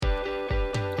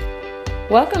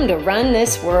Welcome to Run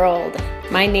This World.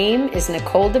 My name is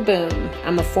Nicole DeBoom.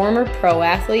 I'm a former pro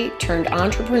athlete turned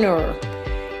entrepreneur.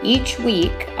 Each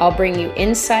week, I'll bring you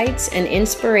insights and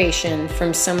inspiration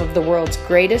from some of the world's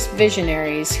greatest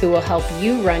visionaries who will help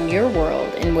you run your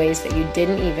world in ways that you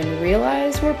didn't even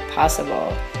realize were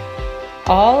possible.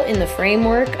 All in the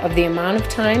framework of the amount of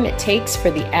time it takes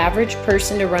for the average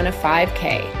person to run a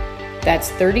 5K. That's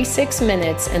 36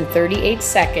 minutes and 38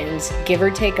 seconds, give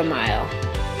or take a mile.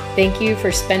 Thank you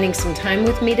for spending some time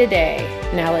with me today.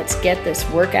 Now let's get this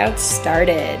workout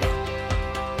started.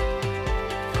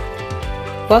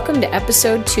 Welcome to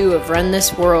episode 2 of Run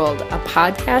This World, a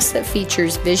podcast that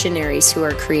features visionaries who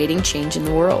are creating change in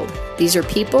the world. These are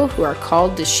people who are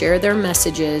called to share their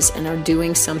messages and are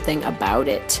doing something about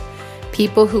it.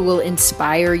 People who will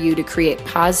inspire you to create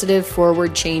positive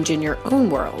forward change in your own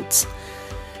worlds.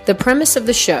 The premise of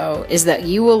the show is that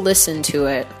you will listen to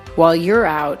it while you're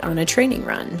out on a training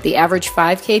run. The average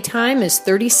 5K time is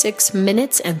 36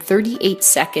 minutes and 38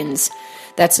 seconds.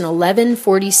 That's an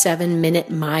 11:47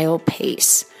 mile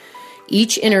pace.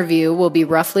 Each interview will be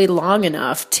roughly long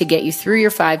enough to get you through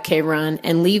your 5K run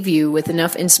and leave you with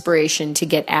enough inspiration to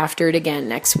get after it again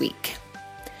next week.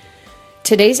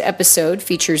 Today's episode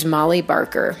features Molly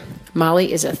Barker.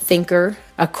 Molly is a thinker,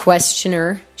 a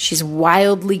questioner. She's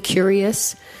wildly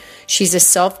curious. She's a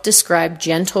self-described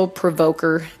gentle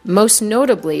provoker. Most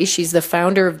notably, she's the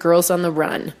founder of Girls on the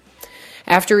Run.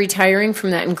 After retiring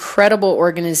from that incredible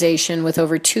organization with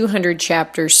over 200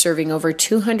 chapters serving over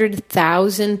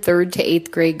 200,000 3rd to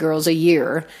 8th grade girls a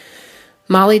year,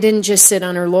 Molly didn't just sit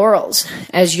on her laurels.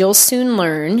 As you'll soon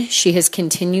learn, she has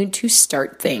continued to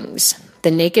start things.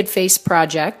 The Naked Face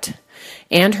Project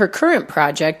and her current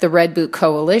project, the Red Boot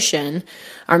Coalition,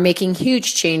 are making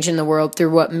huge change in the world through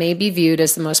what may be viewed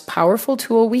as the most powerful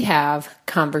tool we have,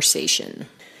 conversation.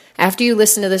 After you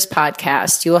listen to this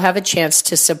podcast, you will have a chance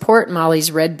to support Molly's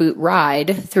Red Boot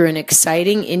Ride through an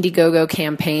exciting Indiegogo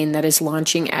campaign that is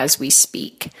launching as we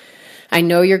speak. I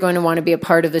know you're going to want to be a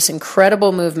part of this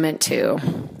incredible movement too.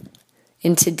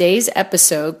 In today's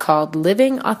episode called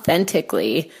Living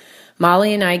Authentically,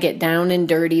 Molly and I get down and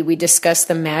dirty. We discuss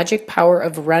the magic power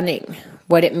of running,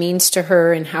 what it means to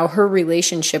her, and how her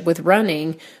relationship with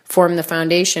running formed the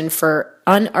foundation for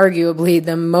unarguably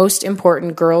the most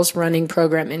important girls running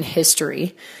program in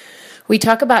history. We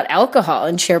talk about alcohol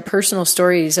and share personal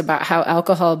stories about how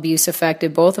alcohol abuse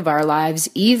affected both of our lives,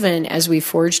 even as we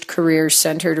forged careers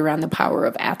centered around the power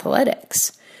of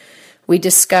athletics. We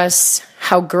discuss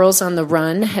how Girls on the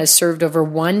Run has served over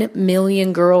 1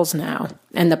 million girls now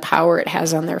and the power it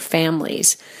has on their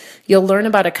families. You'll learn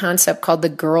about a concept called the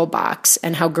Girl Box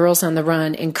and how Girls on the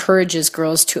Run encourages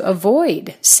girls to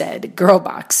avoid said Girl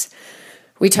Box.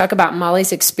 We talk about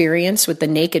Molly's experience with the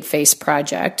Naked Face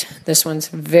Project. This one's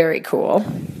very cool.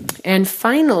 And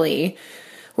finally,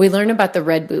 we learn about the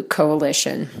Red Boot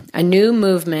Coalition, a new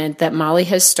movement that Molly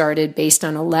has started based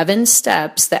on 11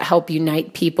 steps that help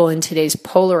unite people in today's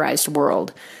polarized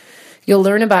world. You'll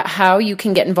learn about how you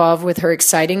can get involved with her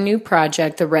exciting new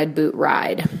project, the Red Boot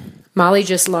Ride. Molly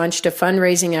just launched a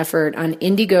fundraising effort on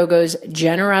Indiegogo's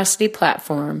generosity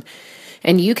platform,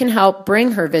 and you can help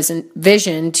bring her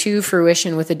vision to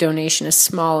fruition with a donation as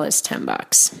small as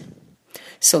 $10.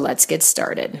 So let's get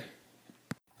started.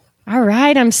 All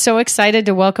right, I'm so excited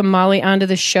to welcome Molly onto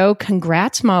the show.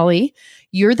 Congrats, Molly.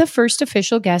 You're the first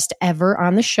official guest ever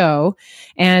on the show.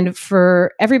 And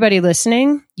for everybody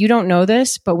listening, you don't know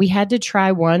this, but we had to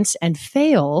try once and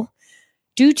fail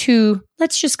due to,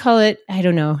 let's just call it,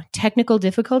 technical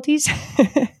difficulties.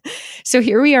 So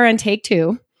here we are on take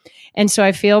 2. And so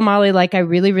I feel, Molly, like I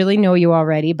really, really know you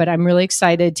already, but I'm really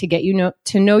excited to get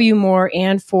to know you more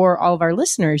and for all of our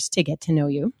listeners to get to know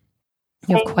you.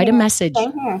 You have quite a message.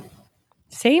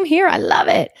 Same here. I love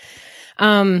it.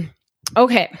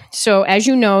 Okay. So as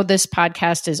you know, this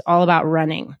podcast is all about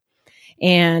running.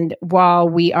 And while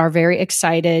we are very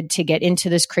excited to get into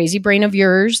this crazy brain of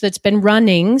yours that's been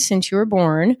running since you were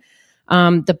born,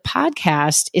 the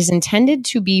podcast is intended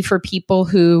to be for people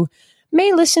who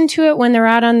may listen to it when they're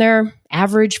out on their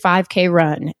average 5K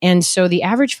run. And so the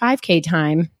average 5K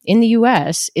time in the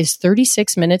US is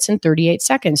 36 minutes and 38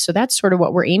 seconds. So that's sort of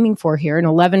what we're aiming for here, an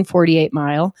 11:48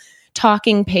 mile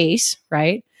talking pace,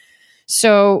 right?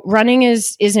 So running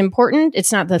is important.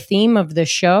 It's not the theme of the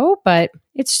show, but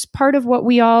it's part of what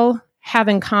we all have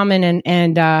in common,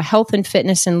 and health and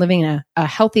fitness and living a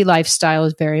healthy lifestyle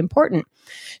is very important.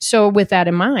 So with that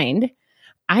in mind,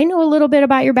 I know a little bit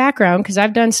about your background because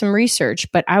I've done some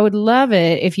research, but I would love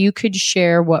it if you could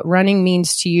share what running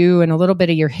means to you and a little bit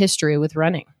of your history with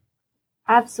running.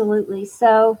 Absolutely.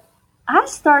 So I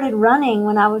started running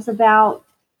when I was about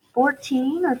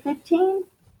 14 or 15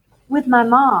 with my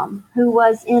mom, who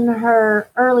was in her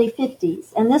early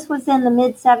 50s. And this was in the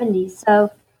mid 70s.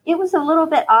 So it was a little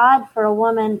bit odd for a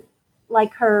woman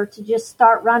like her to just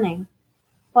start running.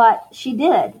 But she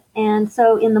did. And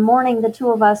so in the morning, the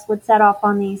two of us would set off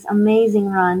on these amazing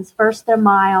runs, first a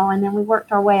mile, and then we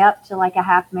worked our way up to like a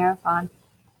half marathon.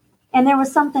 And there was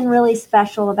something really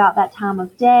special about that time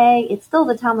of day. It's still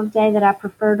the time of day that I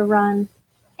prefer to run.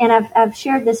 And I've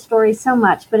shared this story so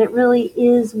much, but it really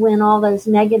is when all those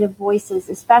negative voices,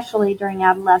 especially during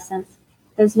adolescence,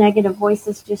 those negative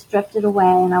voices just drifted away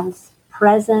and I was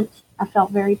present. I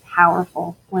felt very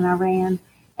powerful when I ran.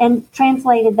 And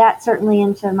translated that certainly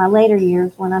into my later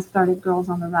years when I started Girls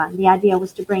on the Run. The idea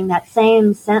was to bring that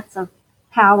same sense of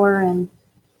power and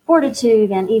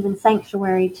fortitude and even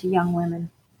sanctuary to young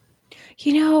women.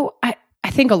 You know, I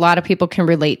think a lot of people can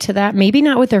relate to that. Maybe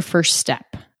not with their first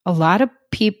step. A lot of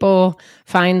people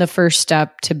find the first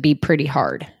step to be pretty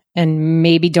hard and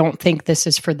maybe don't think this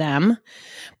is for them.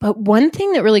 But one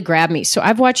thing that really grabbed me, so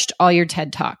I've watched all your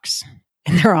TED Talks.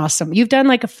 And they're awesome. You've done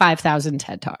like 5,000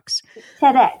 TED Talks.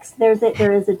 TEDx.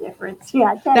 There is a difference.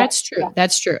 Yeah. TEDx. That's true. Yeah.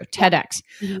 That's true. TEDx.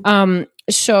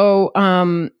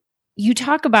 Mm-hmm. You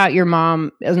talk about your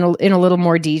mom in a little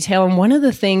more detail. And one of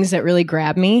the things that really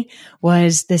grabbed me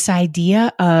was this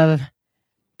idea of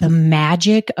the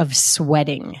magic of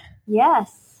sweating.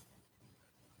 Yes.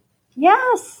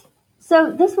 Yes.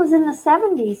 So this was in the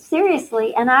 70s,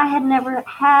 seriously. And I had never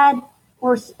had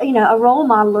or, a role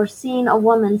model or seen a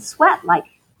woman sweat like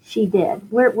she did.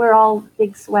 We're all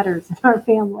big sweaters in our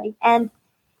family. And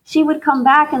she would come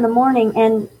back in the morning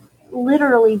and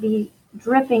literally be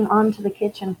dripping onto the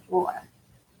kitchen floor.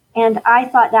 And I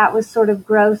thought that was sort of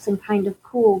gross and kind of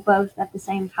cool both at the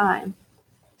same time.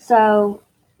 So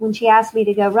when she asked me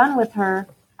to go run with her,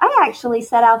 I actually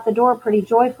set out the door pretty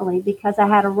joyfully because I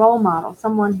had a role model,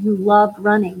 someone who loved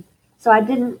running. So I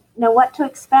didn't know what to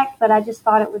expect, but I just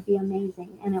thought it would be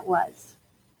amazing, and it was.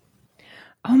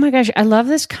 Oh my gosh, I love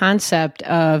this concept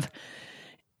of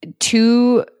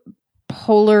two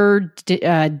polar,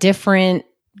 different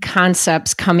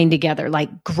concepts coming together,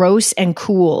 like gross and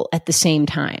cool at the same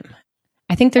time.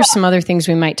 I think there's some other things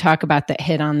we might talk about that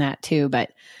hit on that too,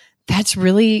 but that's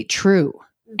really true.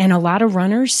 And a lot of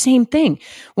runners, same thing.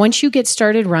 Once you get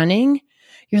started running,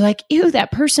 you're like, ew,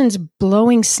 that person's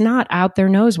blowing snot out their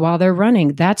nose while they're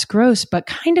running. That's gross, but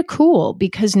kind of cool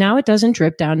because now it doesn't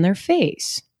drip down their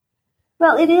face.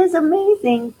 Well, it is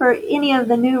amazing for any of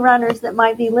the new runners that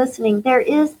might be listening. There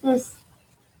is this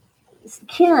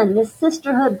kin, this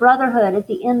sisterhood, brotherhood at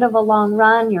the end of a long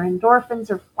run. Your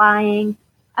endorphins are flying.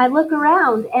 I look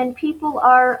around and people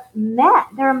are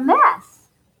they're a mess.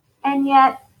 And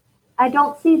yet I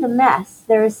don't see the mess.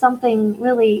 There is something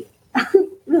really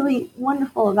really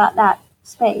wonderful about that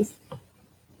space.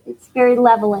 It's very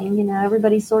leveling,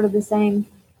 everybody's sort of the same.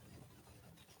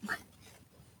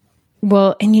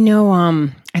 Well,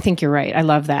 and I think you're right. I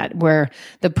love that, where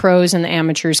the pros and the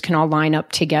amateurs can all line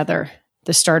up together at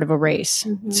the start of a race.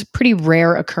 Mm-hmm. It's a pretty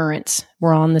rare occurrence.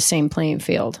 We're all on the same playing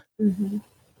field. Mm-hmm.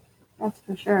 That's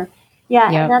for sure. Yeah,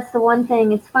 yep. And that's the one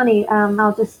thing. It's funny.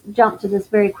 I'll just jump to this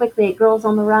very quickly. At Girls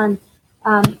on the Run,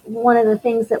 one of the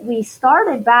things that we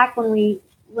started back when we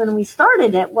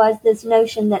started it was this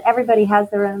notion that everybody has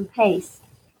their own pace.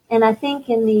 And I think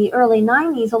in the early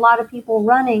 90s, a lot of people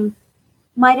running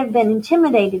might have been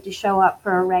intimidated to show up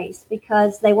for a race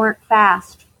because they weren't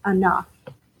fast enough.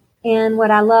 And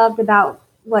what I loved about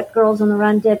what Girls on the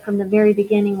Run did from the very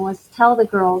beginning was tell the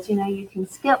girls, you can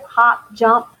skip, hop,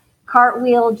 jump,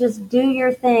 cartwheel, just do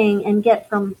your thing and get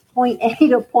from point A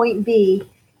to point B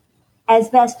as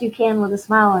best you can with a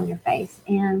smile on your face.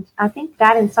 And I think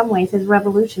that in some ways has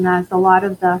revolutionized a lot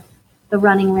of the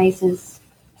running races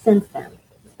since then.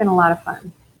 It's been a lot of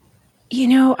fun.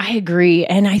 I agree.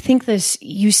 And I think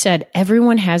you said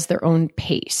everyone has their own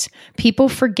pace. People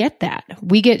forget that.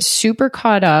 We get super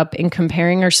caught up in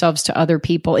comparing ourselves to other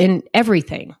people in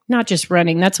everything, not just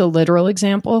running. That's a literal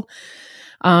example.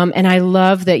 And I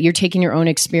love that you're taking your own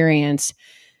experience.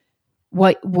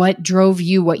 What drove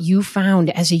you, what you found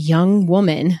as a young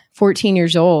woman, 14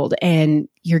 years old, and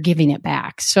you're giving it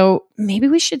back. So maybe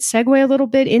we should segue a little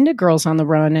bit into Girls on the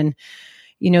Run. And,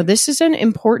 this is an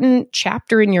important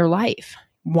chapter in your life.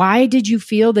 Why did you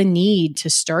feel the need to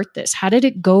start this? How did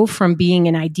it go from being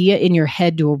an idea in your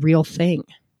head to a real thing?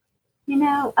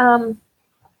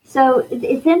 So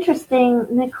it's interesting,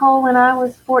 Nicole, when I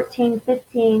was 14,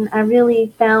 15, I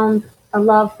really found a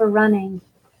love for running.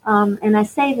 And I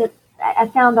say that I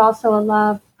found also a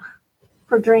love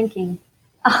for drinking.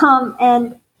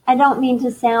 And I don't mean to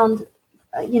sound,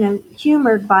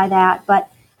 humored by that, but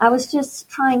I was just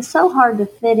trying so hard to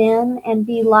fit in and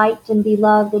be liked and be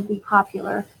loved and be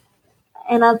popular.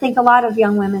 And I think a lot of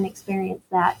young women experience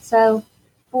that. So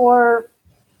for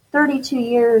 32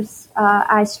 years,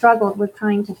 I struggled with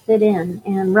trying to fit in.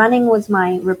 And running was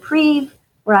my reprieve,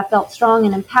 where I felt strong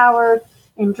and empowered.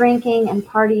 And drinking and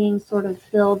partying sort of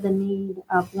filled the need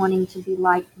of wanting to be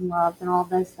liked and loved and all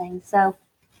those things. So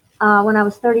when I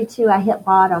was 32, I hit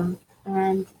bottom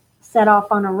and set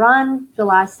off on a run,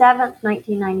 July 7th,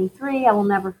 1993. I will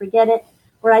never forget it,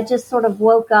 where I just sort of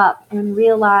woke up and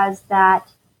realized that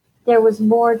there was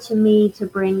more to me to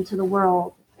bring to the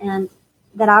world and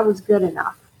that I was good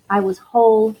enough. I was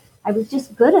whole. I was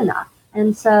just good enough.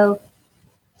 And so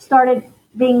started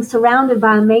being surrounded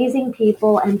by amazing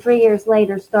people, and 3 years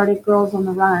later started Girls on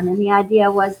the Run. And the idea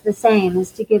was the same,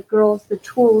 is to give girls the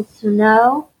tools to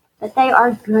know that they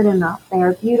are good enough. They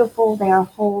are beautiful. They are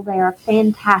whole. They are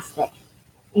fantastic.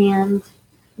 And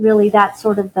really that's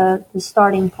sort of the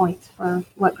starting points for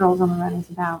what Girls on the Run is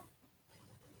about.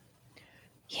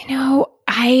 You know,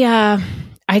 I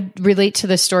relate to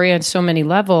the story on so many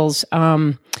levels.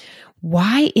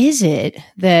 Why is it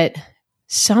that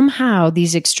somehow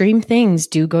these extreme things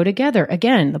do go together?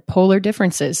 Again, the polar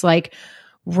differences, like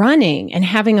running and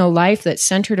having a life that's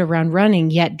centered around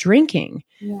running, yet drinking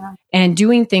and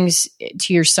doing things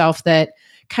to yourself that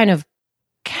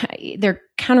they're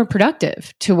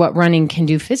counterproductive to what running can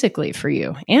do physically for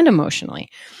you and emotionally.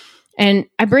 And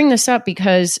I bring this up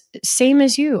because same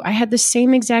as you, I had the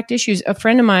same exact issues. A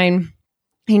friend of mine,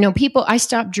 I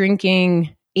stopped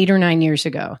drinking 8 or 9 years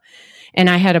ago. And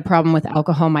I had a problem with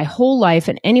alcohol my whole life.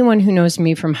 And anyone who knows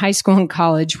me from high school and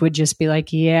college would just be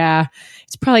like, yeah,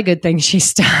 it's probably a good thing she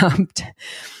stopped.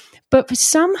 But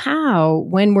somehow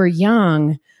when we're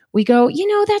young, we go,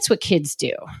 that's what kids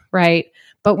do, right?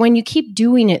 But when you keep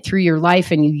doing it through your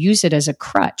life and you use it as a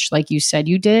crutch, like you said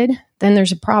you did, then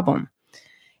there's a problem.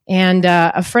 And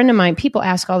a friend of mine, people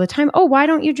ask all the time, oh, why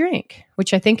don't you drink?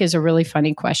 Which I think is a really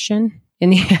funny question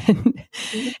in the end.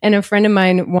 And a friend of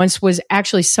mine once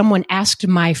someone asked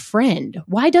my friend,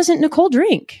 why doesn't Nicole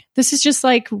drink? This is just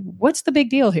like, what's the big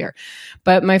deal here?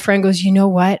 But my friend goes, you know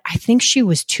what? I think she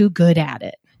was too good at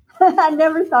it. I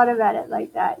never thought about it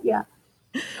like that. Yeah.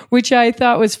 Which I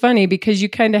thought was funny because you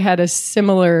kind of had a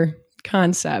similar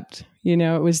concept. It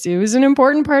was an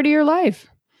important part of your life.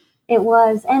 It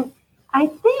was. And I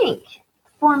think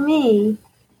for me,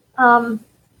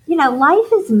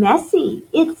 life is messy.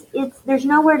 There's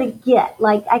nowhere to get.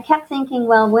 Like, I kept thinking,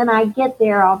 well, when I get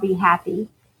there, I'll be happy.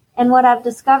 And what I've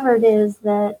discovered is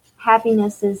that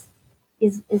happiness is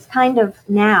kind of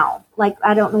now. Like,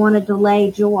 I don't want to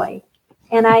delay joy.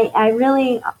 And I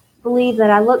really believe that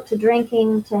I look to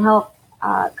drinking to help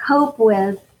cope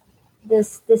with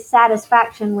this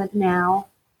satisfaction with now.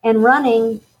 And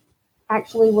running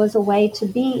actually was a way to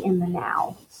be in the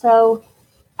now. So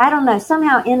I don't know,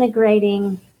 somehow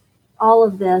integrating all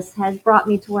of this has brought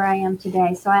me to where I am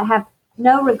today. So I have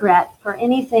no regret for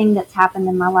anything that's happened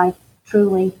in my life,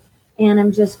 truly. And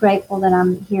I'm just grateful that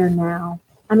I'm here now.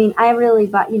 I mean, I really,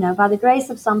 by the grace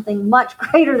of something much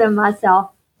greater than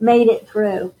myself, made it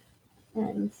through.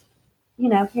 And,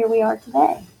 here we are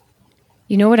today.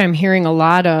 What I'm hearing a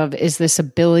lot of is this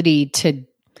ability to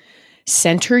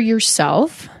center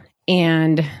yourself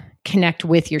and connect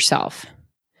with yourself.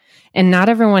 And not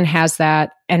everyone has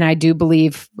that. And I do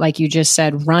believe, like you just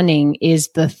said, running is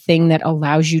the thing that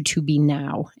allows you to be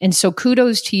now. And so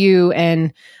kudos to you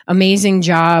and amazing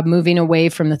job moving away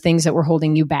from the things that were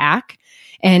holding you back.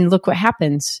 And look what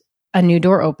happens. A new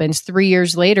door opens 3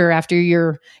 years later after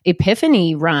your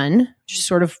epiphany run, which is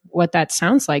sort of what that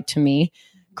sounds like to me.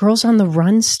 Girls on the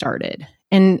Run started.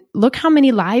 And look how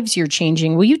many lives you're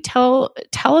changing. Will you tell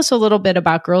us a little bit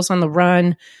about Girls on the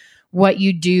Run, what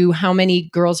you do, how many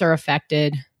girls are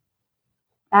affected?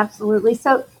 Absolutely.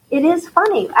 So it is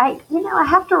funny. I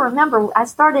have to remember, I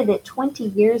started it 20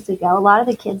 years ago. A lot of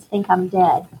the kids think I'm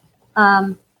dead.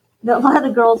 A lot of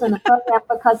the girls in the program,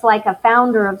 because like a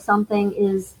founder of something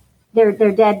is, they're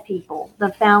dead people.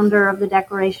 The founder of the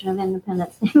Declaration of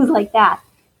Independence, things like that.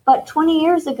 But 20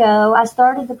 years ago, I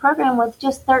started the program with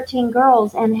just 13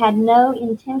 girls and had no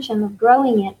intention of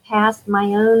growing it past my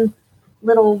own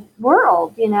little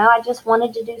world. I just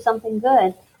wanted to do something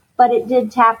good, but it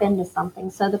did tap into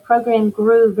something. So the program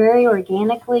grew very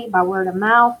organically by word of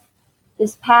mouth.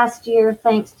 This past year,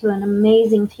 thanks to an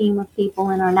amazing team of people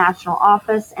in our national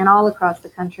office and all across the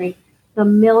country, the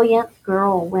millionth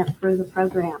girl went through the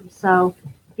program. So,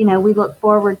 we look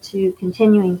forward to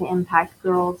continuing to impact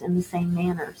girls in the same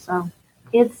manner. So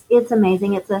it's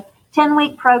amazing. It's a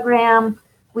 10-week program.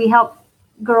 We help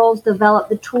girls develop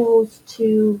the tools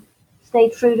to stay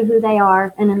true to who they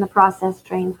are, and in the process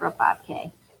train for a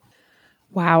 5K.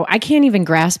 Wow. I can't even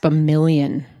grasp a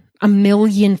millionth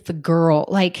girl.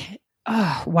 Like,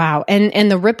 oh, wow. And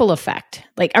the ripple effect.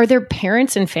 Like, are their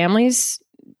parents and families,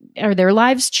 are their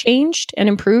lives changed and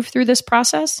improved through this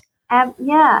process?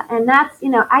 Yeah. And that's,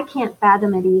 I can't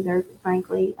fathom it either,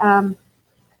 frankly.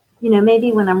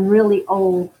 Maybe when I'm really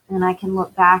old and I can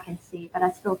look back and see, but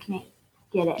I still can't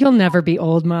get it. You'll never be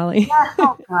old, Molly. Yeah,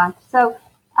 oh gosh. So,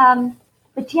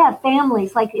 but yeah,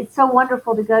 families, like it's so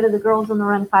wonderful to go to the Girls on the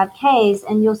Run 5Ks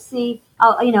and you'll see,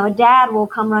 a dad will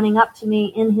come running up to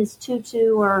me in his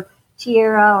tutu or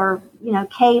tiara or,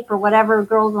 cape or whatever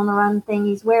Girls on the Run thing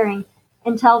he's wearing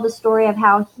and tell the story of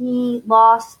how he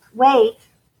lost weight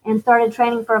and started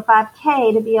training for a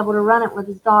 5K to be able to run it with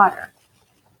his daughter.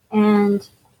 And,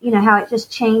 how it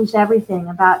just changed everything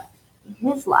about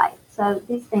his life. So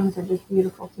these things are just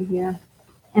beautiful to hear.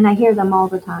 And I hear them all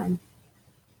the time.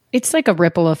 It's like a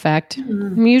ripple effect.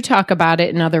 Mm-hmm. You talk about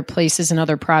it in other places and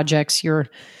other projects you're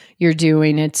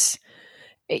doing.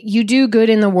 You do good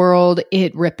in the world,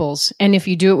 it ripples. And if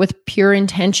you do it with pure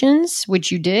intentions,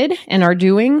 which you did and are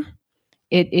doing,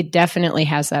 it definitely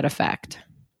has that effect.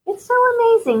 It's so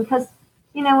amazing because,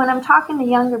 when I'm talking to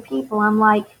younger people, I'm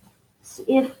like,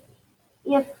 if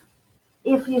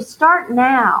you start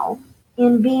now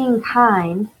in being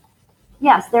kind,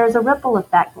 yes, there's a ripple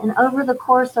effect. And over the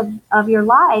course of your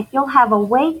life, you'll have a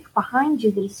wake behind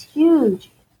you that is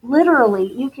huge.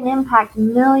 Literally, you can impact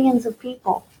millions of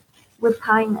people with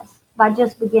kindness by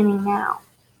just beginning now.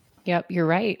 Yep, you're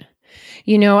right.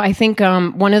 I think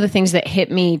one of the things that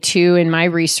hit me too in my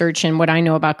research and what I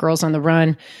know about Girls on the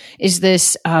Run is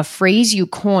this phrase you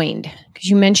coined, because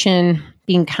you mentioned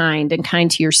being kind and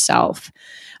kind to yourself.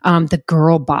 The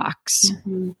girl box.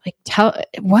 Mm-hmm.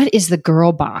 What is the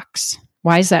girl box?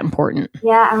 Why is that important?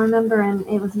 Yeah, I remember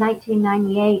it was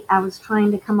 1998. I was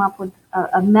trying to come up with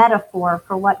a metaphor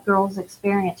for what girls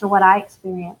experience or what I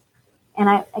experience. And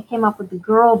I came up with the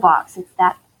girl box. It's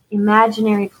that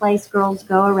imaginary place girls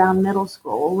go around middle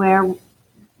school where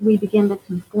we begin to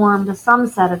conform to some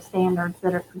set of standards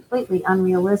that are completely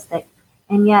unrealistic.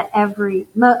 And yet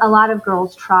a lot of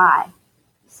girls try.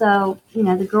 So,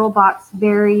 the girl box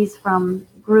varies from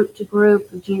group to group,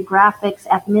 geographics,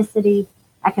 ethnicity,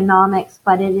 economics,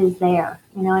 but it is there.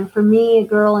 And for me, a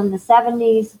girl in the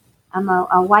 70s, I'm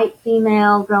a white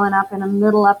female growing up in a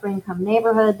middle upper income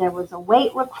neighborhood. There was a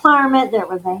weight requirement. There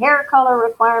was a hair color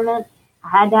requirement. I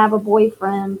had to have a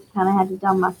boyfriend, kind of had to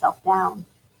dumb myself down.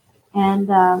 And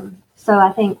so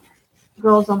I think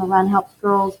Girls on the Run helps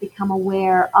girls become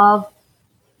aware of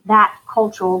that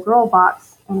cultural girl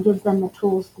box and gives them the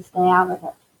tools to stay out of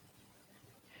it.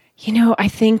 I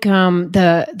think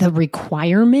the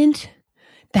requirement,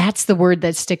 that's the word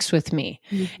that sticks with me.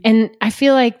 Mm-hmm. And I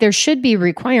feel like there should be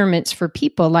requirements for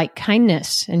people like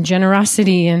kindness and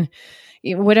generosity and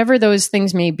whatever those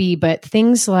things may be. But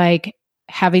things like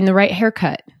having the right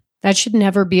haircut, that should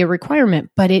never be a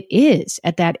requirement, but it is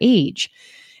at that age.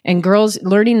 And girls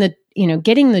learning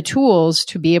getting the tools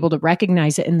to be able to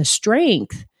recognize it and the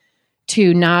strength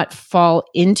to not fall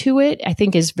into it, I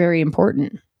think is very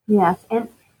important. Yes.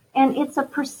 And it's a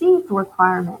perceived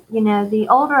requirement. The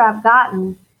older I've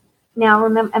gotten, now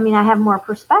I have more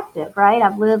perspective, right?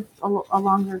 I've lived a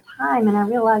longer time and I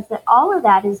realize that all of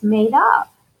that is made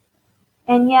up.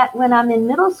 And yet when I'm in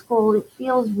middle school, it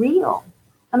feels real.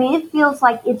 It feels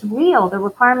like it's real. The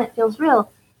requirement feels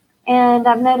real. And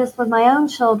I've noticed with my own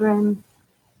children,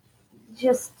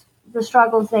 just the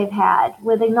struggles they've had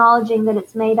with acknowledging that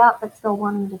it's made up, but still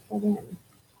wanting to fit in.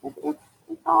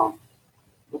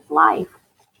 It's life.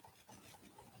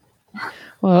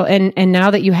 Well, and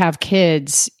now that you have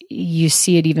kids, you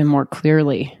see it even more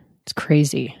clearly. It's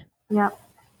crazy. Yep.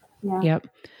 Yeah. Yep.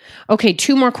 Okay,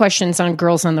 2 more questions on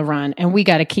Girls on the Run, and we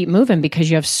got to keep moving because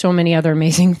you have so many other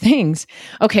amazing things.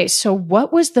 Okay, so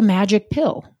what was the magic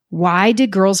pill? Why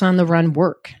did Girls on the Run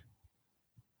work?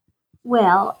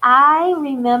 Well, I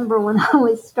remember when I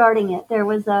was starting it, there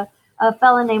was a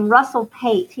fellow named Russell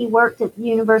Pate. He worked at the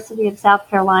University of South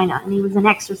Carolina, and he was an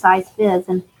exercise phys.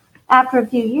 And after a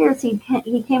few years,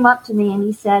 he came up to me and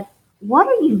he said, "What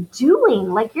are you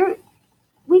doing?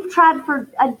 We've tried for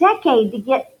a decade to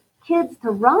get kids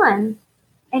to run,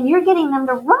 and you're getting them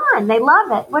to run. They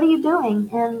love it. What are you doing?"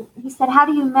 And he said, "How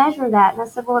do you measure that?" And I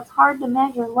said, "Well, it's hard to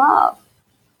measure love."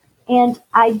 And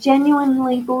I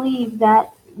genuinely believe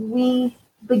that we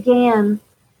began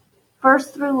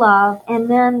first through love and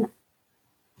then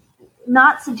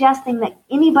not suggesting that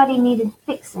anybody needed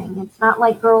fixing. It's not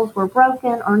like girls were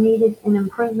broken or needed an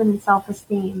improvement in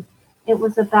self-esteem. It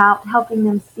was about helping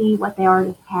them see what they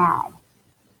already had.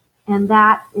 And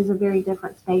that is a very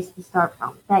different space to start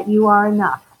from, that you are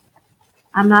enough.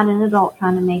 I'm not an adult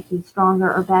trying to make you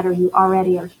stronger or better. You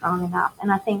already are strong enough.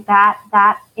 And I think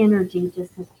that energy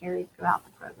just has carried throughout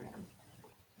the program.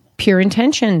 Pure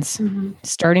intentions,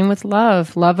 starting with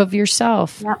love of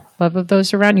yourself, love of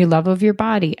those around you, love of your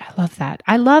body. I love that.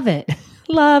 I love it.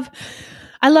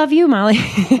 I love you, Molly.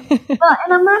 Well,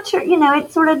 and I'm not sure,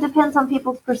 it sort of depends on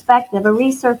people's perspective. A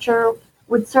researcher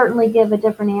would certainly give a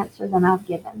different answer than I've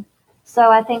given.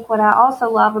 So I think what I also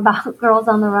love about Girls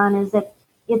on the Run is that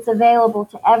it's available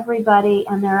to everybody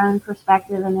and their own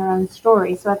perspective and their own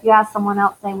story. So if you ask someone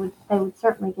else, they would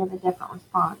certainly give a different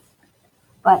response.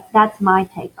 But that's my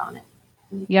take on it.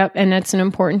 Yep, and that's an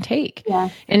important take. Yeah.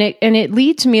 And it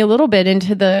leads me a little bit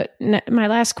into my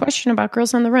last question about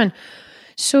Girls on the Run.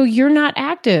 So you're not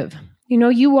active.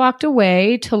 You walked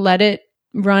away to let it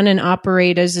run and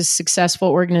operate as a successful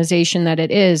organization that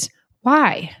it is.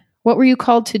 Why? What were you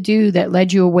called to do that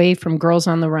led you away from Girls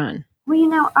on the Run?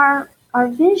 Well, our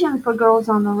vision for Girls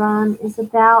on the Run is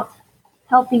about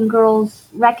helping girls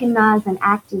recognize and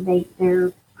activate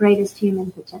their greatest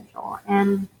human potential.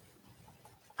 And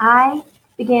I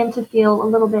began to feel a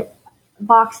little bit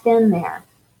boxed in there.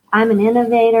 I'm an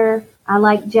innovator. I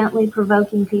like gently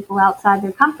provoking people outside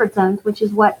their comfort zones, which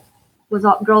is what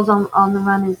Girls on the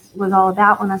Run was all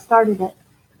about when I started it.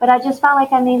 But I just felt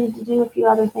like I needed to do a few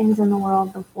other things in the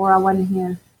world before I wasn't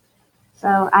here.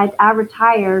 So I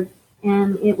retired,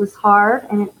 and it was hard,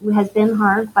 and it has been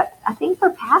hard, but I think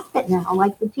we're past it now.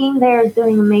 Like, the team there is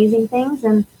doing amazing things,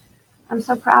 and I'm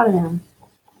so proud of them.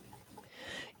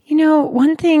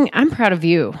 One thing, I'm proud of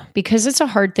you because it's a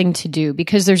hard thing to do,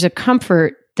 because there's a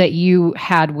comfort that you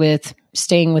had with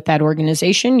staying with that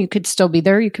organization. You could still be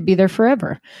there. You could be there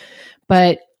forever.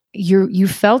 But you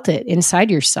felt it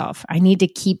inside yourself. I need to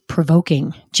keep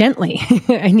provoking gently.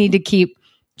 I need to keep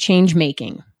change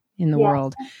making in the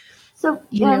world. So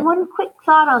one quick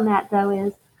thought on that, though,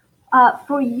 is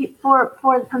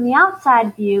from the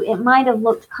outside view, it might have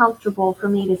looked comfortable for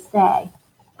me to stay.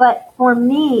 But for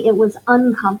me, it was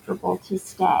uncomfortable to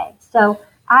stay. So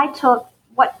I took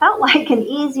what felt like an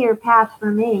easier path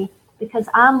for me because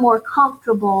I'm more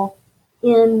comfortable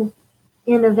in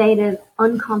innovative,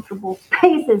 uncomfortable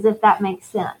spaces, if that makes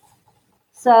sense.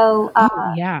 So,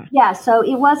 so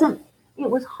it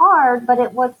was hard, but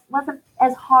it wasn't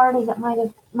as hard as it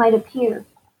might appear.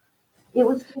 It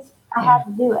was just, I had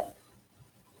to do it.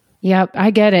 Yep, I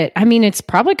get it. I mean, it's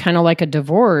probably kind of like a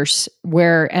divorce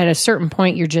where at a certain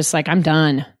point you're just like, I'm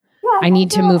done. Yeah, I need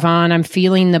to move on. I'm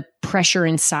feeling the pressure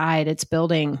inside. It's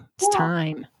building. It's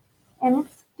time. And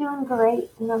it's doing great.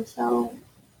 And I'm so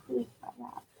pleased by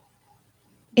that.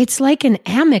 It's like an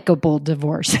amicable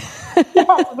divorce.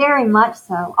 Yes, very much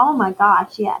so. Oh my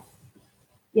gosh, yes.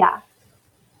 Yeah.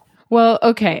 Well,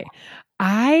 okay.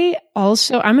 I'm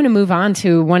going to move on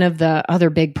to one of the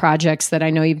other big projects that I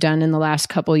know you've done in the last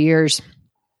couple of years,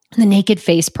 the Naked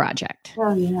Face Project.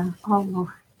 Oh, yeah. Oh,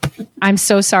 Lord. I'm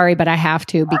so sorry, but I have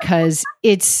to because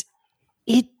it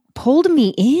pulled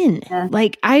me in. Yeah.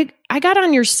 Like I got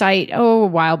on your site, a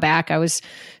while back. I was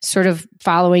sort of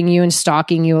following you and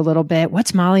stalking you a little bit.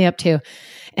 What's Molly up to?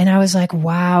 And I was like,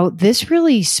 wow, this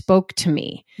really spoke to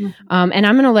me. Mm-hmm. And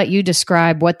I'm going to let you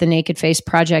describe what the Naked Face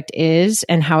Project is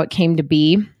and how it came to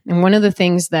be. And one of the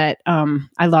things that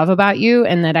I love about you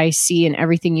and that I see in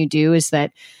everything you do is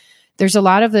that there's a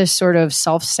lot of this sort of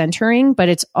self-centering, but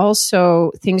it's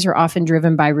also things are often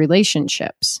driven by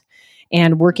relationships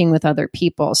and working with other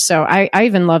people. So I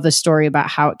even love the story about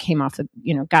how it came off,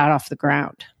 got off the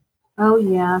ground. Oh,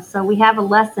 yeah. So we have a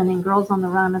lesson in Girls on the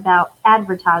Run about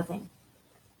advertising.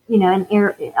 And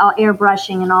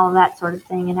airbrushing and all of that sort of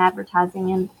thing in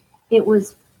advertising. And it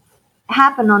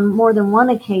happened on more than one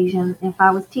occasion. If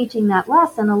I was teaching that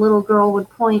lesson, a little girl would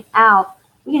point out,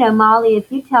 Molly,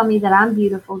 if you tell me that I'm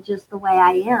beautiful just the way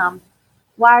I am,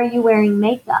 why are you wearing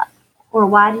makeup? Or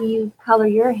why do you color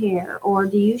your hair? Or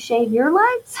do you shave your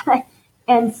legs?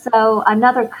 And so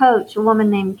another coach, a woman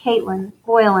named Caitlin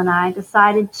Boyle, and I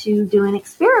decided to do an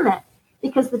experiment.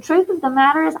 Because the truth of the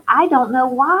matter is, I don't know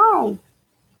why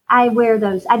I wear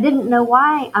those. I didn't know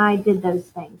why I did those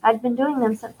things. I'd been doing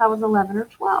them since I was 11 or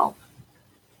 12.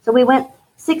 So we went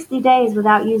 60 days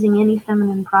without using any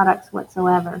feminine products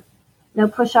whatsoever. No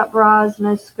push-up bras,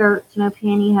 no skirts, no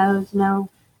pantyhose, no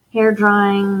hair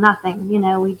drying, nothing.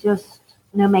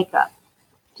 No makeup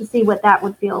to see what that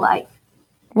would feel like.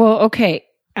 Well, okay.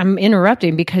 I'm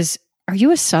interrupting because are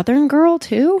you a Southern girl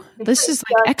too? This is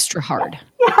like extra hard.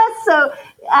 Yeah, so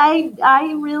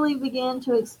I really began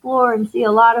to explore and see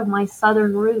a lot of my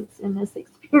Southern roots in this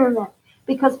experiment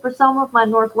because for some of my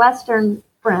Northwestern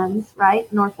friends,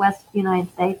 right, Northwest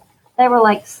United States, they were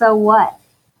like, so what?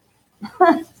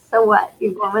 So what?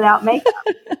 You're going without makeup.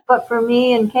 But for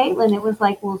me and Caitlin, it was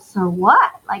like, well, so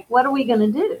what? Like, what are we going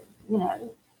to do? You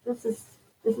know, this is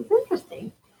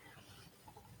interesting.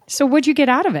 So what'd you get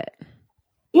out of it?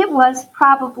 It was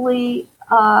probably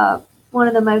one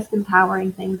of the most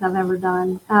empowering things I've ever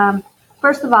done.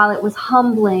 First of all, it was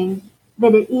humbling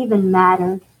that it even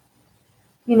mattered.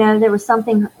 You know, there was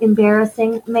something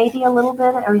embarrassing, maybe a little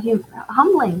bit, or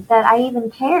humbling that I even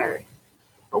cared.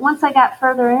 But once I got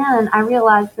further in, I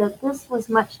realized that this was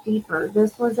much deeper.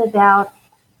 This was about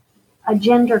a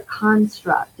gender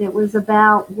construct. It was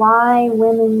about why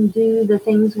women do the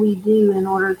things we do in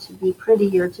order to be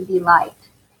pretty or to be liked.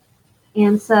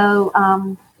 And so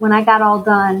when I got all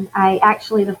done,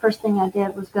 the first thing I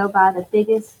did was go buy the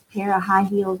biggest pair of high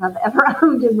heels I've ever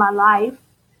owned in my life.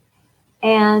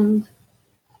 And,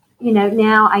 you know,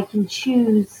 now I can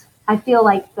choose. I feel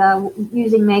like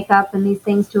using makeup and these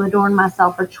things to adorn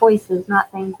myself are choices,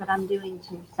 not things that I'm doing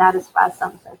to satisfy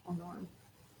some social norm.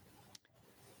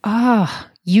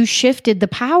 You shifted the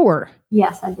power.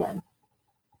 Yes, I did.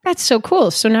 That's so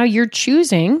cool. So now you're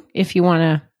choosing if you want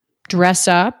to dress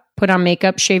up, put on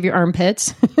makeup, shave your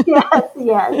armpits. Yes.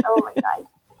 Oh my God.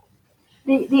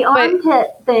 The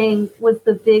armpit thing was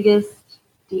the biggest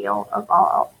deal of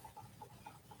all.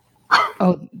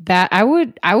 Oh, that I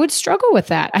would struggle with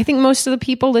that. I think most of the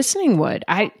people listening would.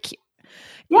 I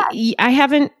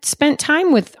haven't spent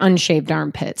time with unshaved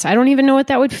armpits. I don't even know what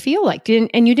that would feel like.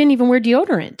 And you didn't even wear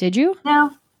deodorant, did you?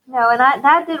 No. And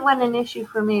that wasn't an issue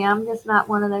for me. I'm just not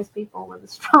one of those people with a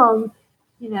strong,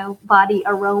 you know, body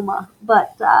aroma.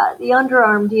 But the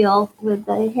underarm deal with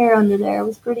the hair under there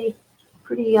was pretty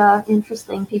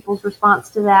interesting. People's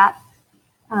response to that.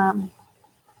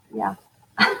 Yeah.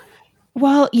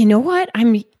 Well, you know what?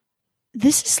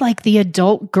 This is like the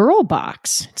adult girl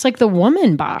box. It's like the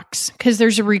woman box because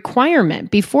there's a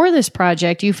requirement. Before this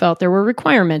project, you felt there were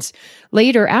requirements.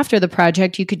 Later, after the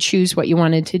project, you could choose what you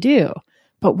wanted to do.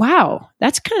 But wow,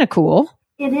 that's kind of cool.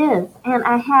 It is. And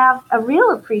I have a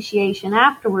real appreciation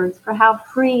afterwards for how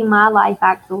free my life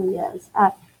actually is.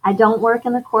 I don't work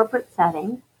in a corporate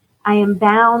setting. I am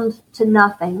bound to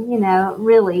nothing, you know,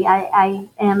 really. I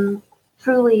am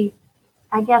truly,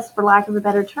 I guess, for lack of a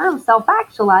better term,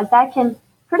 self-actualized. I can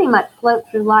pretty much float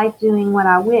through life doing what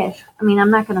I wish. I mean,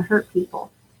 I'm not going to hurt people.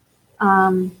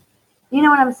 You know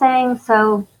what I'm saying?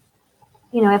 So,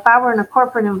 you know, if I were in a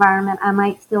corporate environment, I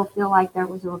might still feel like there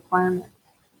was a requirement.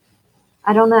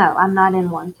 I don't know. I'm not in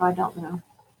one, so I don't know.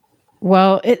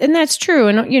 Well, and that's true.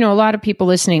 And, you know, a lot of people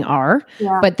listening are,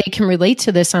 but they can relate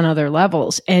to this on other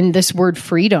levels. And this word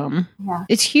freedom,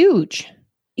 it's huge.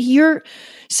 You're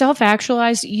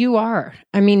self-actualized. You are.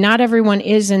 I mean, not everyone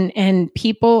is. And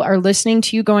people are listening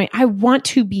to you going, I want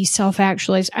to be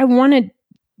self-actualized. I want to,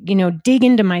 you know, dig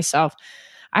into myself.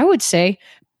 I would say,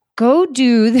 go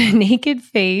do the Naked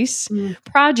Face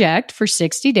project for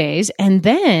 60 days. And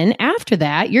then after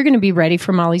that, you're going to be ready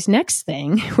for Molly's next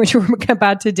thing, which we're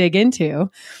about to dig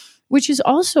into, which is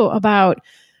also about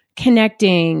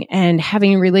connecting and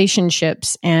having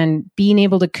relationships and being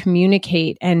able to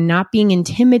communicate and not being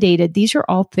intimidated. These are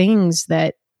all things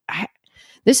that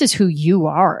this is who you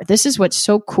are. This is what's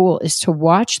so cool, is to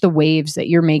watch the waves that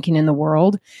you're making in the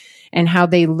world and how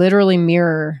they literally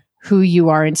mirror who you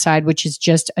are inside, which is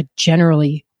just a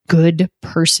generally good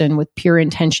person with pure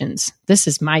intentions. This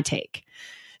is my take.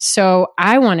 So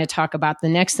I want to talk about the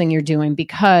next thing you're doing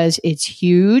because it's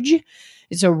huge.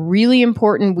 It's a really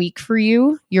important week for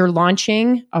you. You're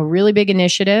launching a really big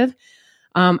initiative.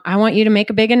 I want you to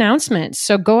make a big announcement.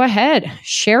 So go ahead,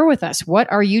 share with us.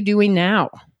 What are you doing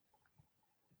now?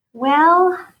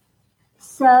 Well,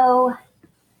 so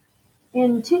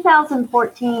in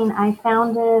 2014, I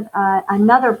founded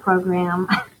another program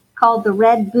called the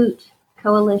Red Boot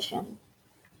Coalition.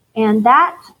 And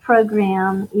that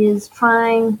program is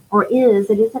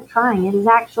it is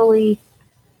actually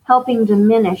helping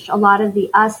diminish a lot of the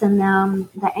us and them,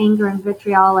 the anger and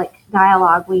vitriolic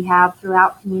dialogue we have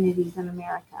throughout communities in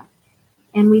America.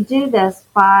 And we do this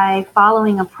by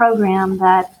following a program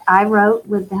that I wrote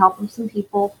with the help of some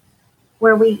people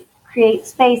where we create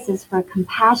spaces for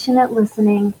compassionate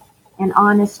listening and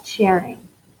honest sharing.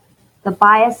 The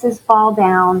biases fall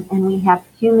down and we have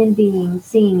human beings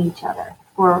seeing each other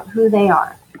for who they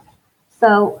are.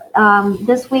 So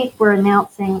this week we're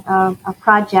announcing a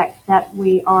project that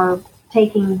we are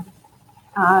taking,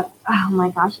 oh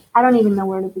my gosh, I don't even know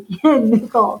where to begin,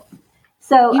 Nicole.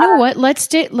 So you know what? Let's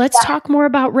talk more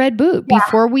about Red Boot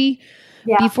before we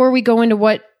go into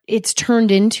what it's turned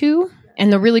into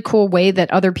and the really cool way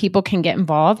that other people can get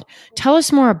involved. Tell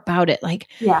us more about it.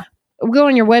 we'll go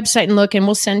on your website and look, and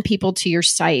we'll send people to your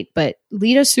site, but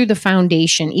lead us through the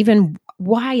foundation, even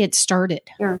why it started.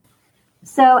 Sure.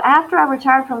 So after I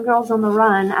retired from Girls on the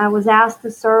Run, I was asked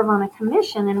to serve on a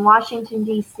commission in Washington,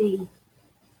 D.C.,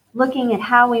 looking at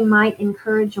how we might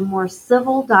encourage a more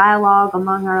civil dialogue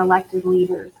among our elected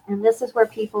leaders. And this is where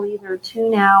people either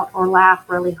tune out or laugh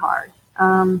really hard.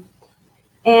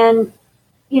 And,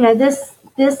 you know, this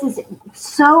is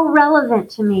so relevant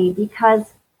to me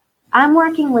because I'm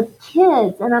working with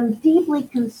kids and I'm deeply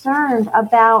concerned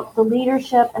about the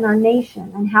leadership in our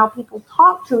nation and how people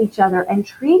talk to each other and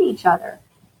treat each other.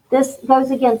 This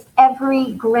goes against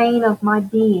every grain of my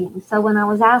being. So when I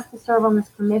was asked to serve on this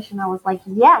commission, I was like,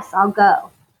 yes, I'll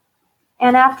go.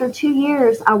 And after 2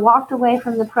 years, I walked away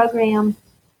from the program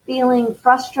feeling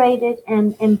frustrated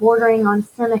and bordering on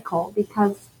cynical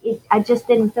because I just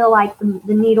didn't feel like the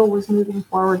needle was moving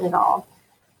forward at all.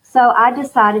 So I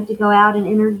decided to go out and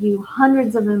interview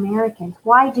hundreds of Americans.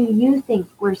 Why do you think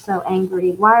we're so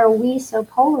angry? Why are we so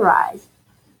polarized?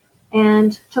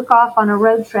 And took off on a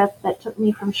road trip that took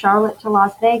me from Charlotte to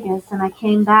Las Vegas, and I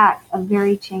came back a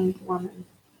very changed woman.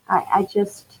 I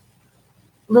just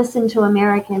listened to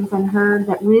Americans and heard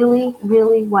that really,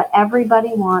 really what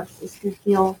everybody wants is to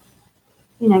feel,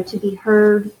 you know, to be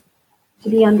heard, to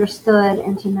be understood,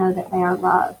 and to know that they are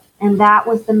loved. And that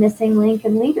was the missing link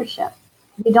in leadership.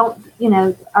 We don't, you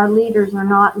know, our leaders are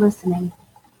not listening.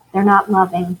 They're not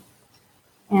loving.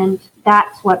 And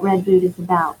that's what Red Boot is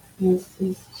about.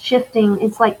 Is shifting.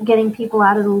 It's like getting people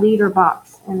out of the leader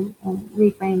box and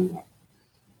reframing it.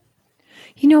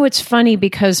 You know, it's funny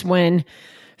because when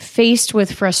faced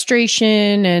with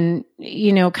frustration and,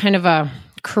 you know, kind of a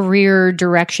career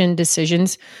direction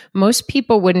decisions, most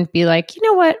people wouldn't be like, you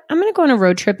know what, I'm going to go on a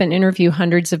road trip and interview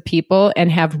hundreds of people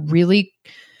and have really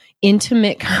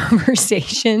intimate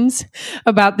conversations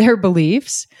about their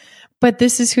beliefs. But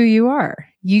this is who you are.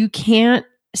 You can't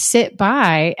sit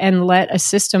by and let a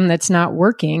system that's not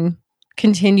working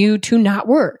continue to not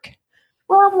work.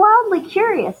 Well, I'm wildly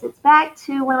curious. It's back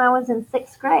to when I was in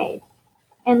 6th grade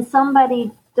and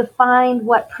somebody defined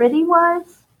what pretty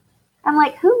was. I'm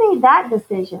like, who made that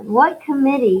decision? What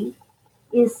committee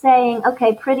is saying,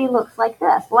 okay, pretty looks like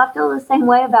this? Well, I feel the same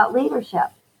way about leadership.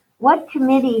 What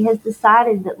committee has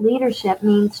decided that leadership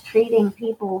means treating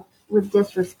people with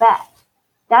disrespect?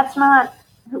 That's not,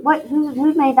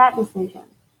 who made that decision?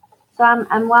 So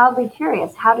I'm wildly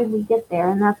curious. How did we get there?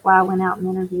 And that's why I went out and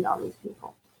interviewed all these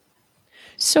people.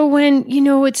 So when, you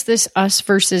know, it's this us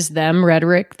versus them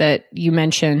rhetoric that you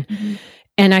mentioned,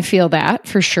 and I feel that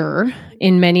for sure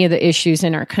in many of the issues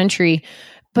in our country,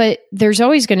 but there's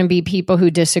always going to be people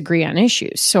who disagree on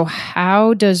issues. So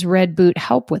how does Red Boot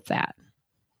help with that?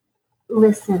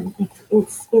 Listen,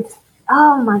 it's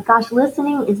oh my gosh,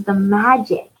 listening is the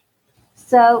magic.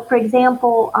 So, for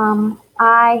example,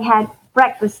 I had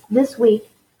breakfast this week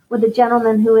with a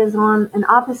gentleman who is on an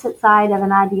opposite side of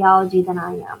an ideology than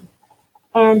I am.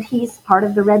 And he's part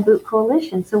of the Red Boot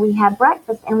Coalition. So we had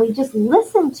breakfast and we just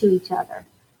listened to each other.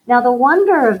 Now, the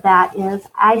wonder of that is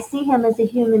I see him as a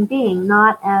human being,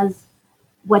 not as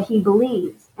what he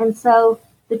believes. And so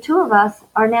the two of us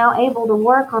are now able to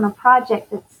work on a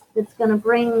project that's going to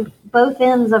bring both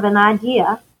ends of an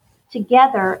idea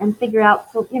together and figure out,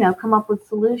 you know, come up with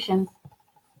solutions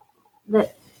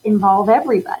that involve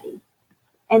everybody.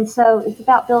 And so it's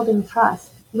about building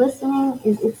trust. Listening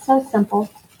it's so simple.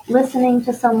 Listening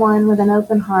to someone with an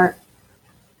open heart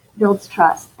builds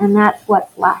trust. And that's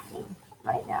what's lacking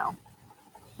right now.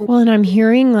 Well, and I'm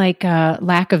hearing like a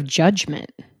lack of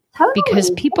judgment. Totally.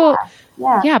 Because people,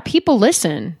 people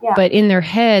listen, but in their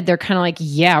head, they're kind of like,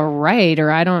 yeah, right.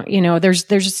 Or I don't, you know, there's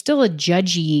still a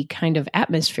judgy kind of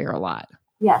atmosphere a lot.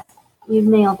 Yes, you've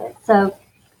nailed it. So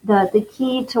the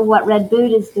key to what Red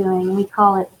Boot is doing, we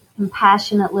call it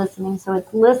compassionate listening. So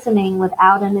it's listening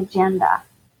without an agenda.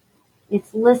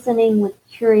 It's listening with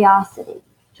curiosity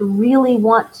to really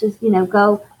want to, you know,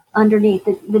 go underneath.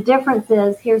 The difference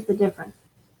is, here's the difference.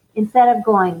 Instead of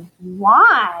going,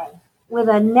 why? With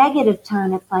a negative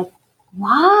tone, it's like,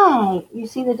 why? You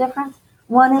see the difference?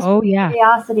 One is with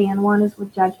curiosity and one is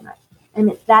with judgment.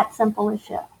 And it's that simple a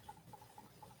shift.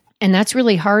 And that's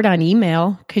really hard on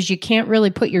email because you can't really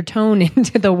put your tone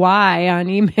into the why on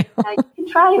email. You can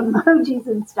try emojis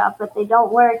and stuff, but they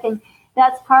don't work. And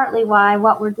that's partly why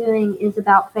what we're doing is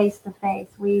about face-to-face.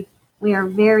 We are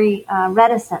very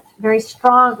reticent, very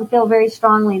strong. We feel very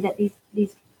strongly that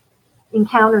these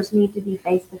encounters need to be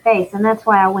face-to-face. And that's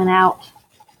why I went out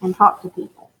and talked to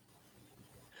people.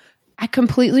 I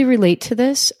completely relate to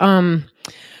this.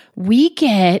 we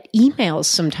get emails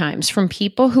sometimes from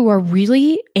people who are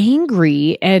really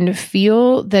angry and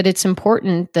feel that it's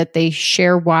important that they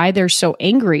share why they're so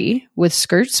angry with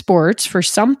Skirt Sports for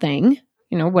something,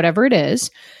 whatever it is.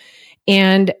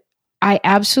 And I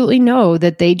absolutely know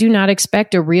that they do not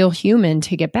expect a real human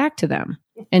to get back to them.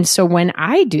 And so when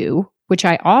I do, which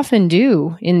I often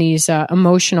do in these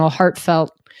emotional,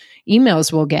 heartfelt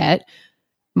emails we'll get,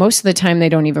 most of the time they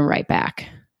don't even write back.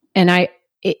 And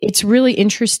it's really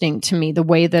interesting to me the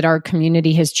way that our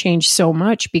community has changed so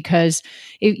much, because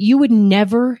you would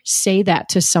never say that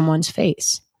to someone's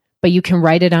face, but you can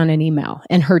write it on an email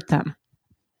and hurt them.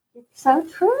 It's so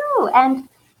true. And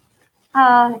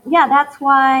that's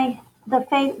why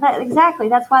that's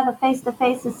why the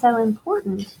face-to-face is so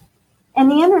important. And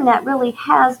the internet really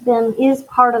is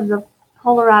part of the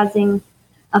polarizing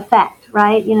effect,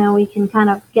 right? We can kind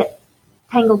of get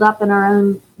tangled up in our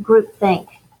own groupthink.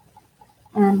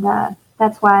 And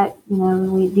that's why,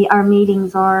 our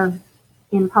meetings are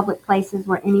in public places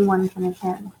where anyone can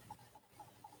attend.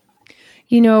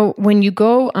 When you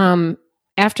go,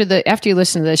 after you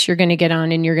listen to this, you're going to get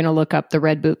on and you're going to look up the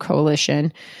Red Boot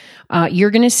Coalition.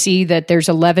 You're going to see that there's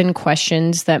 11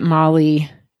 questions that Molly,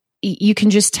 you can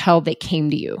just tell they came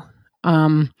to you.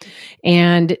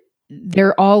 And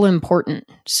they're all important.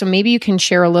 So maybe you can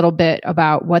share a little bit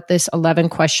about what this 11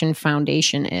 question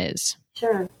foundation is.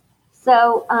 Sure.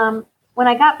 So when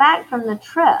I got back from the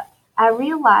trip, I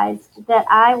realized that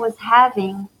I was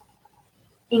having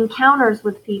encounters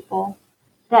with people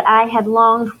that I had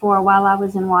longed for while I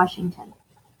was in Washington.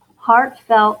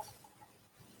 Heartfelt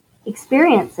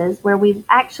experiences where we've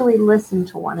actually listened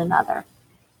to one another.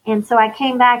 And so I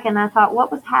came back and I thought,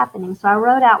 what was happening? So I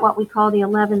wrote out what we call the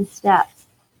 11 steps.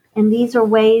 And these are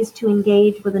ways to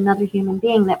engage with another human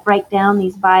being that break down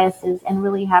these biases and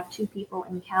really have two people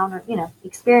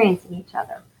experiencing each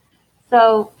other.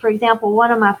 So, for example,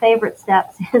 one of my favorite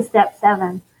steps is step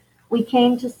 7. We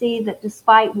came to see that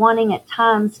despite wanting at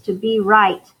times to be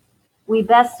right, we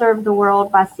best serve the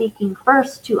world by seeking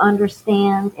first to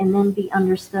understand and then be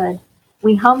understood.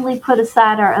 We humbly put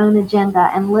aside our own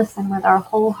agenda and listen with our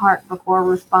whole heart before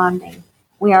responding.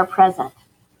 We are present.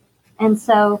 And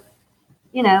so,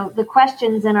 the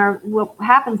questions what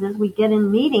happens is we get in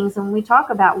meetings and we talk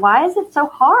about, why is it so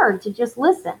hard to just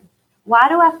listen? Why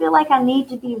do I feel like I need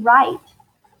to be right?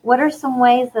 What are some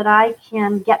ways that I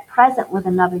can get present with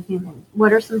another human?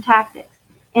 What are some tactics?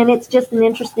 And it's just an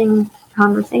interesting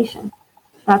conversation.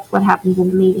 That's what happens in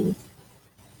the meetings.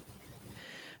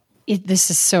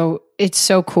 It's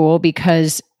so cool,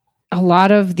 because a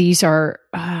lot of these are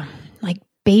like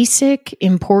basic,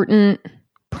 important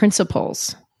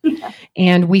principles. Yeah.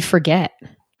 And we forget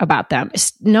about them.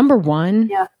 Number one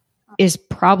is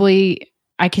probably,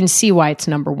 I can see why it's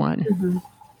number one. Mm-hmm.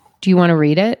 Do you want to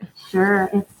read it? Sure.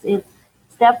 It's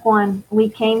step 1. We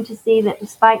came to see that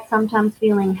despite sometimes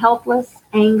feeling helpless,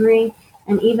 angry,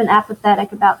 and even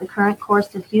apathetic about the current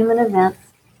course of human events,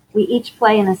 we each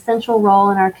play an essential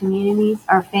role in our communities,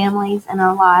 our families, and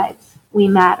our lives. We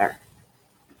matter.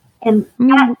 And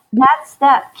that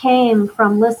step came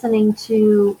from listening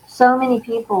to so many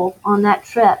people on that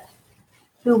trip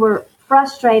who were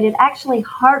frustrated, actually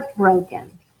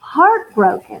heartbroken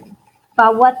by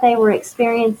what they were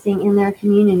experiencing in their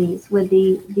communities with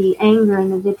the anger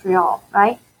and the vitriol,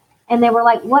 right? And they were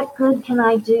like, what good can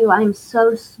I do? I'm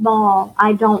so small.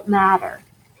 I don't matter.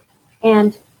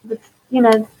 And,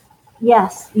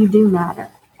 yes, you do matter.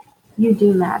 You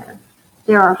do matter.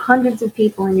 There are hundreds of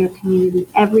people in your community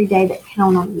every day that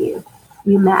count on you.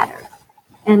 You matter.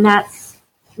 And that's,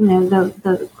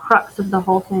 the crux of the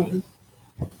whole thing.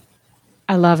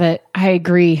 I love it. I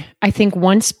agree. I think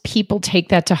once people take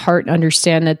that to heart and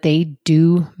understand that they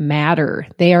do matter,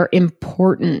 they are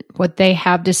important, what they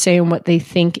have to say and what they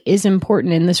think is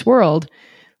important in this world,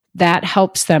 that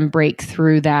helps them break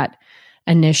through that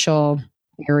initial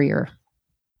barrier.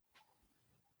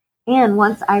 And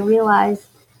once I realized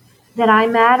that I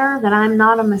matter, that I'm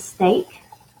not a mistake,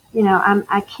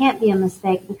 I can't be a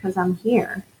mistake because I'm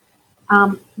here.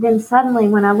 Then suddenly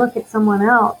when I look at someone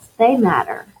else, they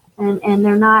matter. And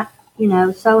they're not,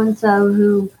 so-and-so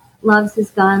who loves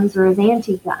his guns or is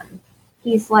anti-gun.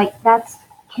 He's like, that's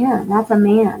Ken, that's a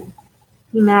man.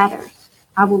 He matters.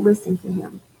 I will listen to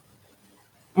him.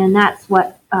 And that's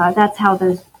how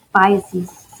those biases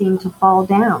seem to fall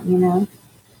down,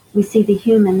 We see the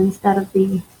human instead of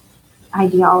the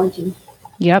ideology.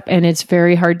 Yep. And it's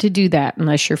very hard to do that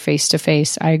unless you're face to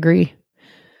face. I agree.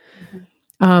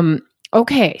 Mm-hmm.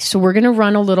 Okay. So we're going to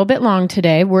run a little bit long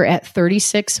today. We're at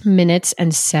 36 minutes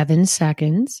and 7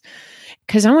 seconds.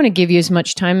 because I want to give you as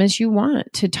much time as you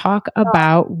want to talk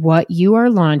about what you are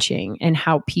launching and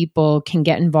how people can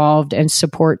get involved and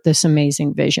support this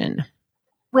amazing vision.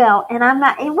 Well, and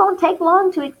it won't take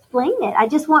long to explain it. I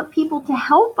just want people to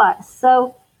help us.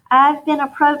 So I've been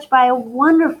approached by a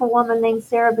wonderful woman named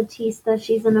Sarah Batista.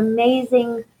 She's an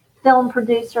amazing film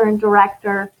producer and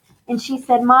director. And she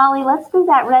said, Molly, let's do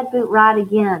that Red Boot ride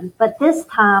again. But this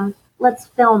time, let's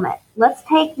film it. Let's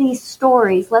take these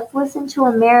stories. Let's listen to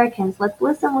Americans. Let's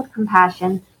listen with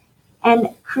compassion and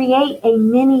create a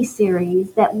mini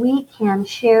series that we can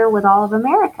share with all of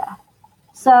America.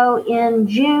 So in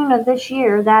June of this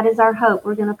year, that is our hope.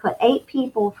 We're going to put 8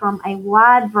 people from a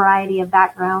wide variety of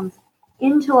backgrounds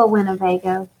into a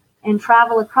Winnebago and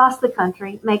travel across the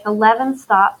country, make 11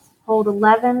 stops, hold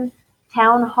 11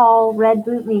 town hall Red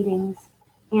Boot meetings,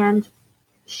 and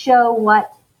show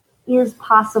what is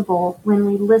possible when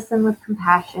we listen with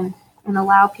compassion and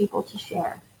allow people to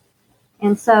share.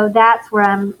 And so that's where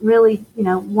I'm really,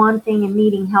 wanting and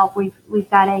needing help. We've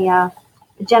got a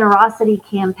generosity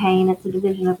campaign. It's a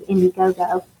division of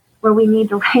Indiegogo where we need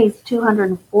to raise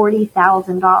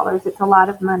 $240,000. It's a lot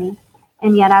of money,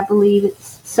 and yet I believe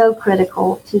it's so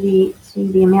critical to the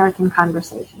American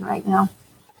conversation right now.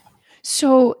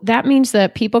 So that means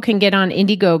that people can get on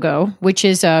Indiegogo, which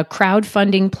is a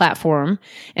crowdfunding platform,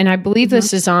 and I believe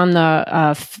this is on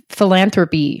the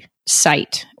philanthropy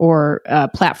site or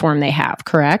platform they have.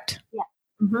 Correct? Yeah.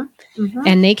 Mm-hmm. Mm-hmm.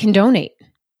 And they can donate.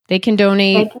 They can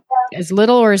donate as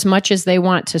little or as much as they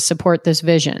want to support this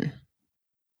vision.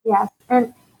 Yes.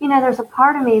 And, there's a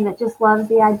part of me that just loves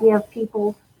the idea of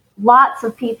lots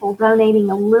of people donating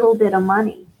a little bit of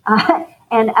money.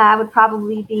 And I would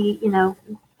probably be,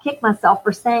 kick myself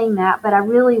for saying that, but I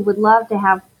really would love to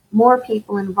have more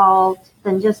people involved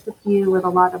than just a few with a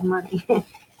lot of money.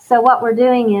 So what we're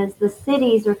doing is the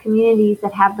cities or communities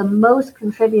that have the most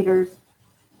contributors,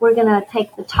 we're going to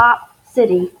take the top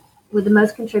city with the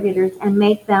most contributors and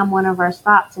make them one of our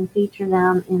stops and feature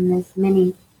them in this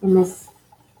mini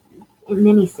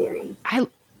series.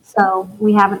 So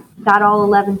we haven't got all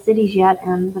 11 cities yet,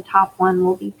 and the top one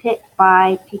will be picked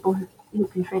by people who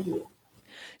contribute.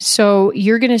 So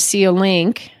you're going to see a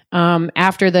link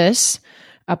after this,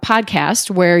 a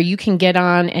podcast where you can get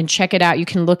on and check it out. You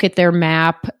can look at their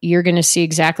map. You're going to see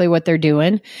exactly what they're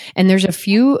doing. And there's a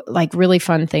few really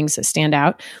fun things that stand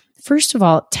out. First of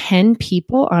all, 10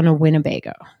 people on a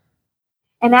Winnebago.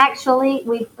 And actually,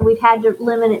 we've had to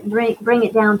bring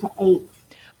it down to 8.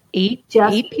 Eight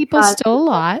people, still a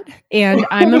lot. And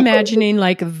I'm imagining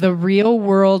the real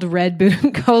world Red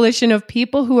Boot coalition of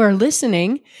people who are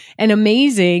listening and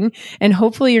amazing. And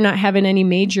hopefully you're not having any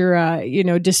major,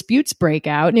 disputes break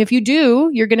out. And if you do,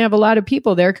 you're going to have a lot of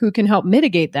people there who can help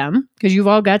mitigate them because you've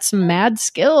all got some mad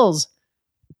skills.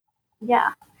 Yeah.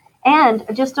 And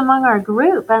just among our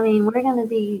group, we're going to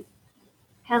be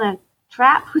kind of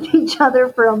trapped with each other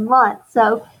for a month.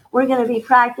 So we're going to be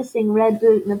practicing Red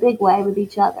Boot in a big way with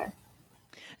each other.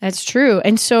 That's true.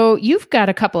 And so you've got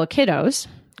a couple of kiddos,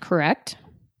 correct?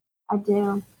 I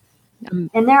do.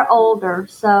 And they're older,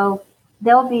 so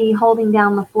they'll be holding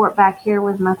down the fort back here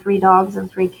with my 3 dogs and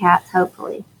 3 cats,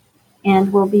 hopefully.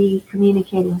 And we'll be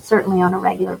communicating certainly on a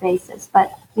regular basis.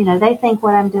 But, they think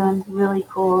what I'm doing is really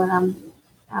cool, and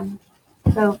I'm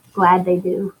so glad they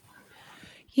do.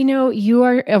 You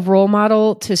are a role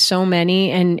model to so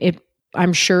many, and it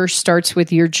I'm sure starts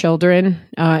with your children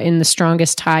in the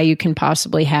strongest tie you can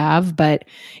possibly have, but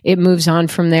it moves on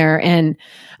from there. And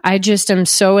I just am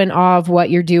so in awe of what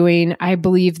you're doing. I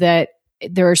believe that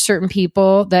there are certain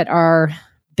people that are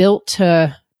built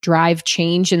to drive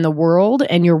change in the world,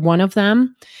 and you're one of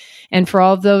them. And for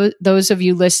all of those of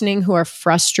you listening who are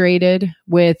frustrated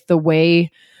with the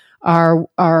way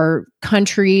our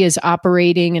country is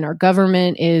operating and our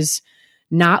government is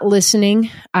not listening,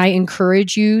 I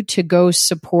encourage you to go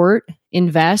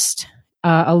invest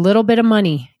a little bit of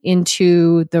money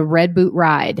into the Red Boot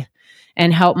ride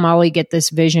and help Molly get this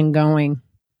vision going.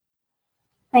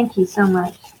 Thank you so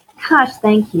much. Gosh,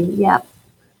 thank you. Yep.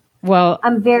 Well,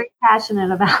 I'm very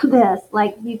passionate about this.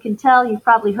 You can tell, you've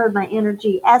probably heard my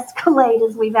energy escalate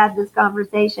as we've had this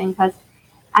conversation because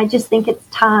I just think it's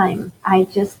time.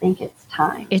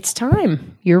 It's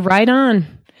time. You're right on.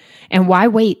 And why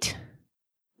wait?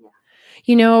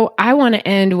 I want to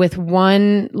end with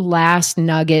one last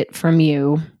nugget from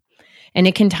you, and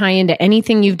it can tie into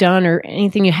anything you've done or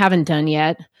anything you haven't done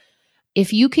yet.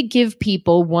 If you could give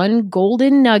people one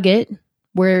golden nugget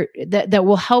that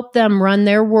will help them run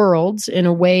their worlds in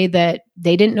a way that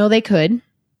they didn't know they could,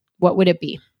 what would it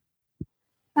be?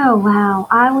 Oh, wow.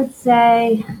 I would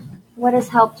say what has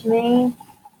helped me,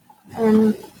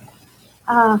 and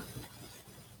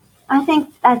I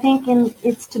think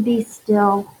it's to be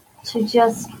still, to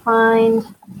just find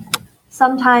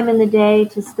some time in the day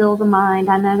to still the mind.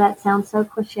 I know that sounds so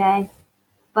cliche,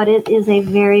 but it is a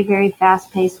very, very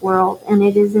fast-paced world, and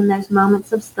it is in those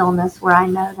moments of stillness where I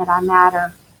know that I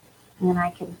matter and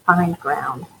I can find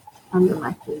ground under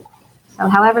my feet. So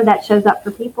however that shows up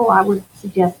for people, I would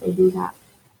suggest they do that.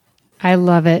 I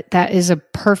love it. That is a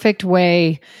perfect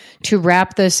way to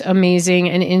wrap this amazing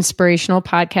and inspirational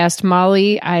podcast.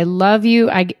 Molly, I love you.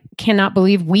 I cannot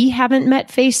believe we haven't met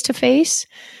face to face.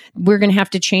 We're going to have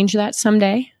to change that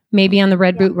someday. Maybe on the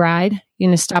Red Boot ride. You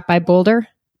going to stop by Boulder?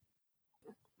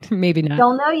 Maybe not.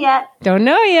 Don't know yet. Don't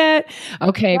know yet.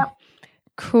 Okay. Yep.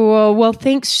 Cool. Well,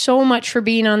 thanks so much for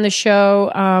being on the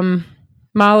show.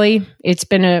 Molly, it's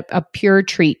been a pure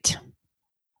treat.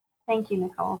 Thank you,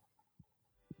 Nicole.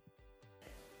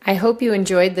 I hope you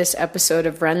enjoyed this episode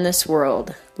of Run This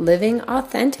World, Living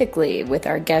Authentically with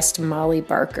our guest Molly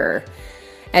Barker.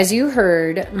 As you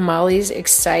heard, Molly's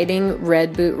exciting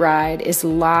Red Boot ride is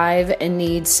live and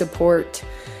needs support.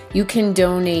 You can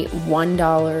donate $1,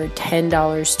 $10,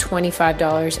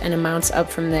 $25, and amounts up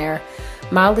from there.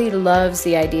 Molly loves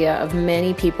the idea of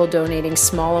many people donating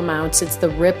small amounts. It's the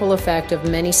ripple effect of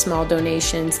many small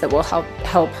donations that will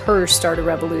help her start a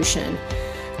revolution.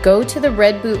 Go to the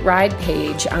Red Boot Ride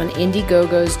page on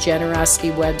Indiegogo's generosity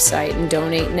website and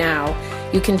donate now.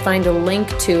 You can find a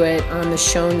link to it on the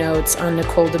show notes on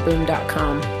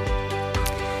NicoleDeBoom.com.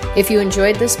 If you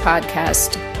enjoyed this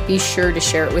podcast, be sure to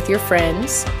share it with your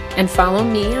friends and follow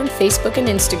me on Facebook and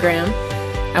Instagram.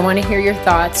 I want to hear your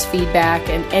thoughts, feedback,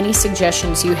 and any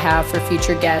suggestions you have for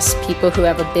future guests, people who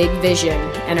have a big vision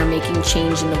and are making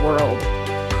change in the world.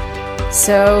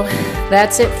 So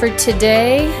that's it for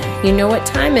today. You know what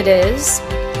time it is.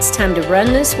 It's time to run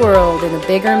this world in a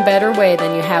bigger and better way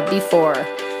than you have before.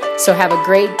 So have a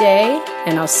great day,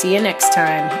 and I'll see you next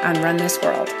time on Run This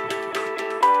World.